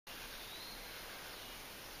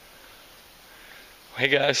Hey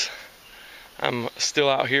guys, I'm still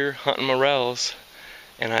out here hunting morels,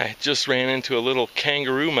 and I just ran into a little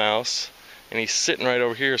kangaroo mouse, and he's sitting right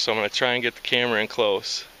over here, so I'm going to try and get the camera in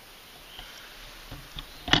close.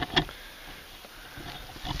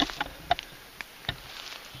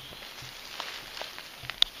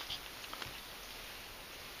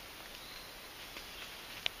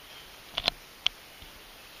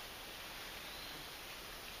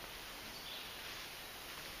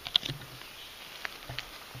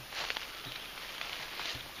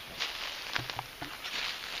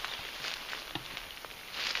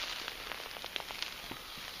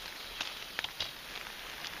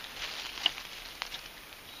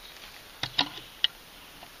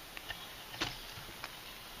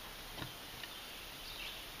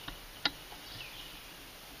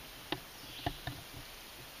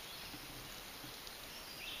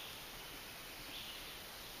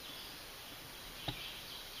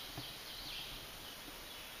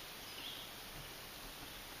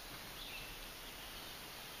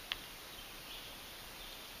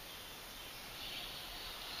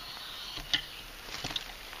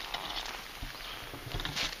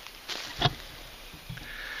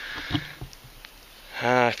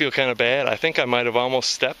 I feel kind of bad. I think I might have almost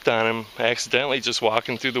stepped on him accidentally just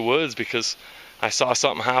walking through the woods, because I saw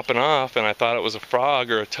something hopping off and I thought it was a frog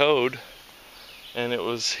or a toad, and it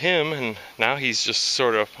was him, and now he's just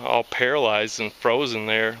sort of all paralyzed and frozen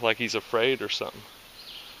there like he's afraid or something.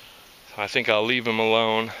 So I think I'll leave him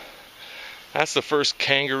alone. That's the first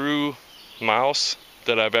kangaroo mouse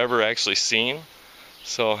that I've ever actually seen,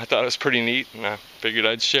 so I thought it was pretty neat and I figured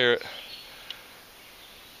I'd share it.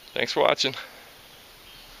 Thanks for watching.